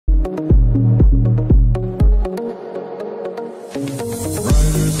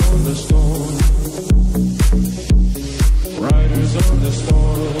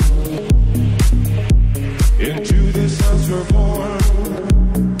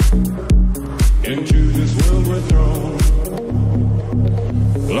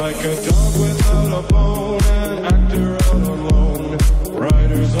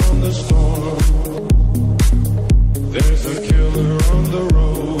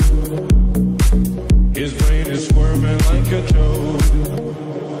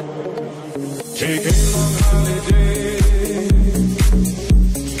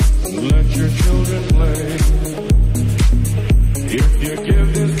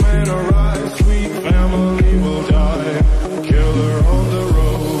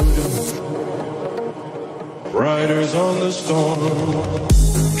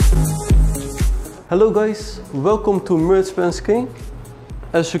Hello guys, welcome to MercBenzKing.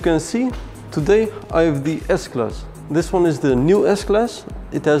 As you can see, today I have the S Class. This one is the new S Class.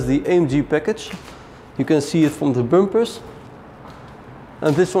 It has the AMG package. You can see it from the bumpers.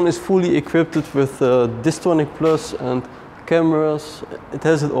 And this one is fully equipped with Distronic Plus and cameras. It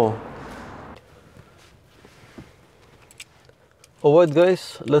has it all. Alright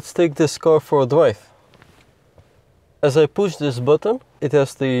guys, let's take this car for a drive. As I push this button, it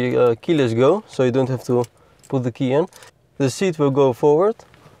has the keyless go, so you don't have to put the key in. The seat will go forward.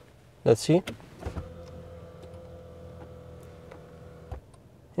 Let's see.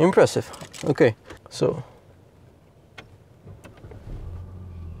 Impressive. Okay, so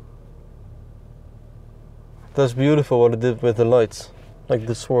that's beautiful what it did with the lights, like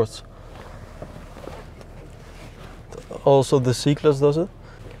the swords. Also the C Class does it.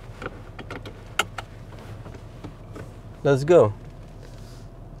 Let's go.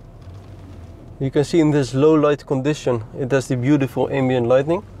 You can see in this low light condition, it has the beautiful ambient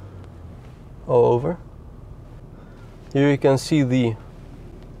lighting all over. Here you can see the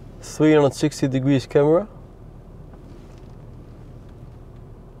 360 degrees camera.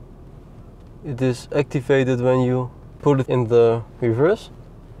 It is activated when you put it in the reverse,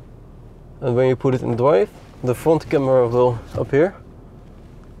 and when you put it in drive, the front camera will appear.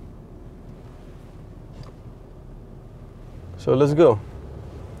 So let's go.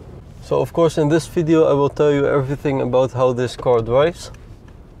 So of course in this video I will tell you everything about how this car drives,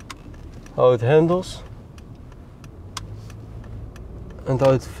 how it handles, and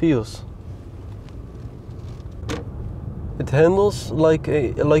how it feels. It handles like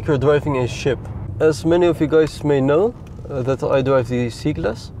you're driving a ship. As many of you guys may know, that I drive the C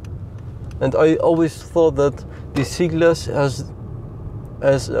Class, and I always thought that the C Class has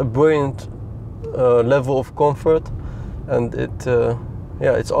a brilliant level of comfort, and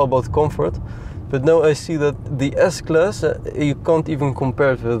it's all about comfort. But now I see that the S Class, you can't even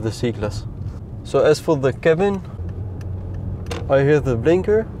compare it with the C Class. So as for the cabin, I hear the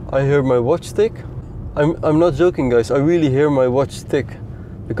blinker, I hear my watch tick. I'm not joking guys, I really hear my watch tick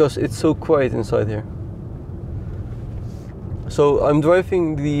because it's so quiet inside here. So I'm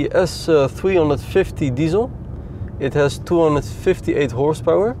driving the S350 diesel. It has 258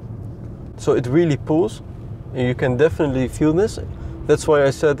 horsepower, so it really pulls. And you can definitely feel this. That's why I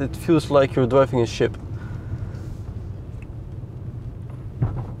said it feels like you're driving a ship.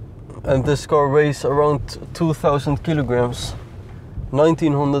 And this car weighs around 2000 kilograms,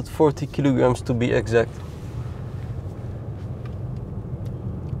 1940 kilograms to be exact.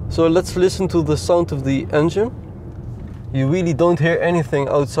 So let's listen to the sound of the engine. You really don't hear anything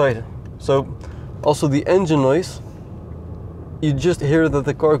outside. So also the engine noise, you just hear that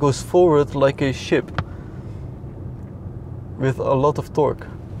the car goes forward like a ship with a lot of torque.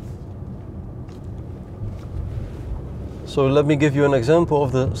 So let me give you an example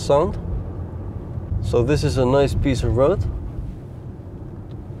of the sound. So this is a nice piece of road.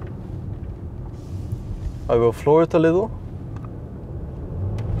 I will floor it a little.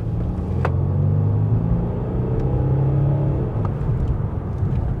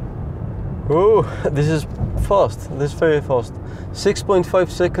 Oh, this is fast. This is very fast. 6.5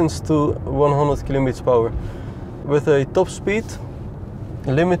 seconds to 100 kilometers per hour. With a top speed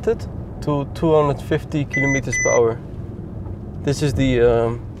limited to 250 kilometers per hour. This is the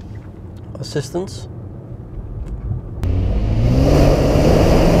assistance.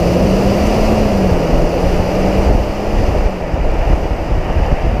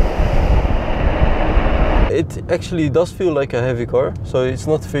 It actually does feel like a heavy car, so it's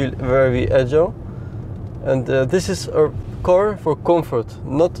not very agile. And this is a car for comfort,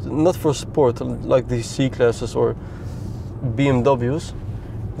 not for sport like the C Classes or BMWs.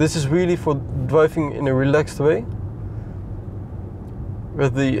 This is really for driving in a relaxed way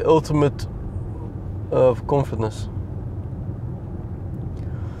with the ultimate of comfortness.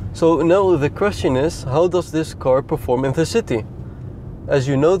 So now the question is, how does this car perform in the city? As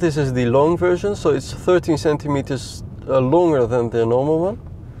you know, this is the long version, so it's 13 centimeters longer than the normal one.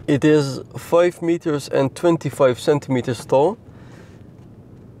 It is 5 meters and 25 centimeters tall.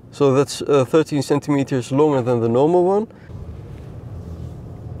 So that's 13 centimeters longer than the normal one.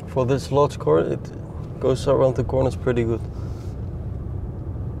 For this large car, it goes around the corners pretty good.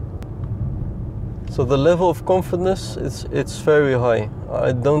 So the level of comfortness, it's very high.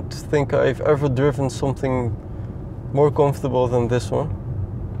 I don't think I've ever driven something more comfortable than this one.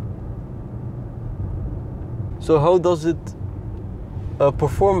 So how does it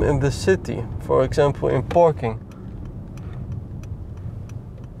perform in the city, for example in parking?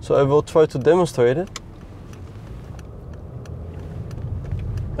 So I will try to demonstrate it.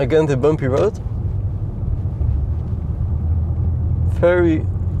 Again, the bumpy road. Very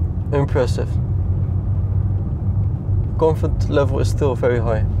impressive. Comfort level is still very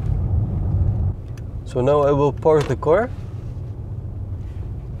high. So now I will park the car.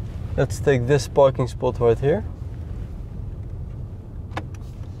 Let's take this parking spot right here.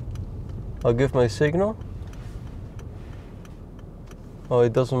 I'll give my signal. Oh,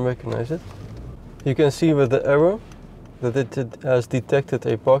 it doesn't recognize it. You can see with the arrow that it has detected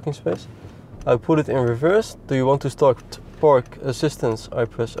a parking space. I put it in reverse. Do you want to start park assistance? I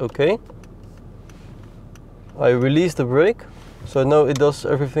press OK. I release the brake, so now it does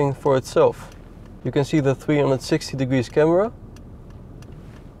everything for itself. You can see the 360 degrees camera.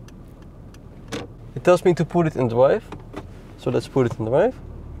 It tells me to put it in drive, so let's put it in drive.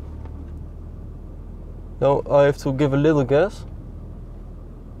 Now I have to give a little gas.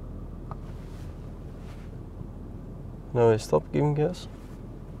 Now I stop giving gas.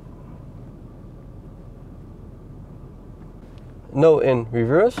 Now in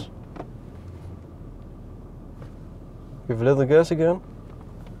reverse. Give a little gas again.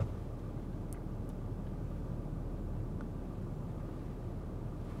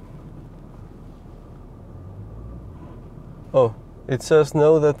 Oh, it says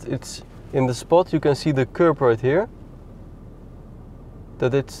now that it's in the spot. You can see the curb right here.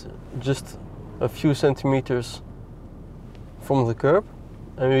 That it's just a few centimeters from the curb.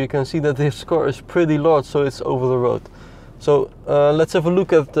 And you can see that this car is pretty large, so it's over the road. So let's have a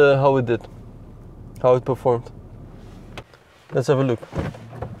look at how it did. How it performed. Let's have a look.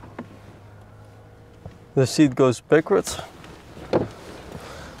 The seat goes backwards.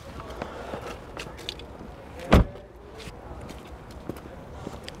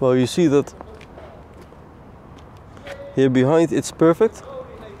 Well, you see that here behind it's perfect.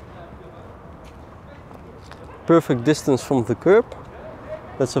 Perfect distance from the curb.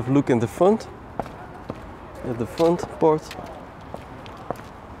 Let's have a look in the front. At the front part.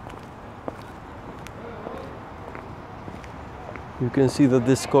 You can see that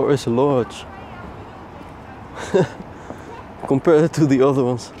this car is large compared to the other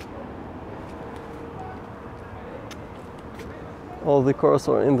ones. All the cars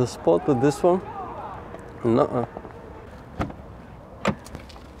are in the spot, but this one, nuh-uh.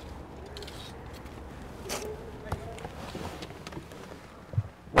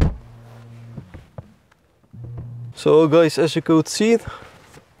 So guys, as you could see,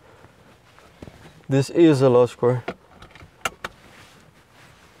 this is a large car.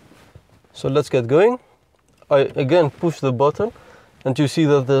 So let's get going. I again push the button and you see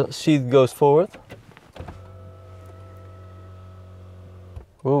that the seat goes forward.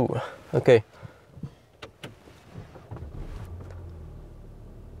 Ooh, okay.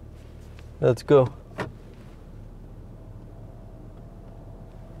 Let's go.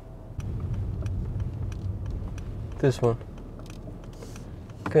 This one.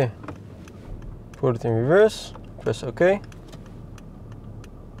 Okay. Put it in reverse. Press OK.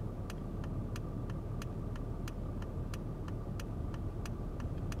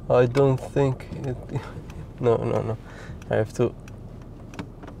 I don't think it... No. I have to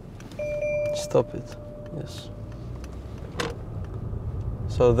stop it. Yes.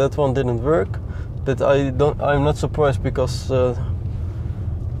 So that one didn't work. But I'm not surprised because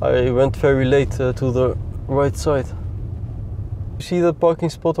I went very late to the right side. You see that parking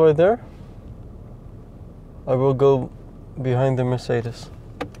spot right there? I will go behind the Mercedes.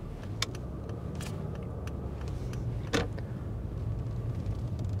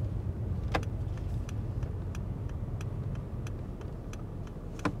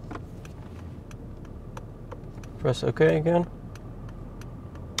 Press OK again.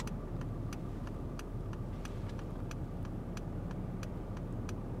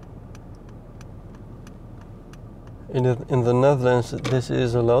 In the Netherlands this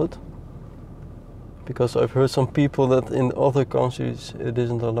is allowed, because I've heard some people that in other countries it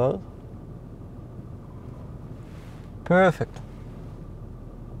isn't allowed. Perfect.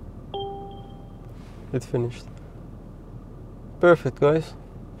 It finished. Perfect, guys.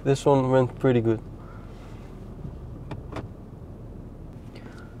 This one went pretty good.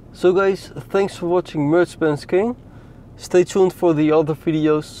 So guys, thanks for watching MercBenzKing. Stay tuned for the other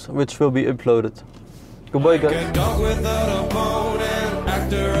videos which will be uploaded. Goodbye guys. Like a dog without a bone, an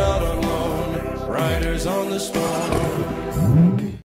actor out alone, riders on the storm.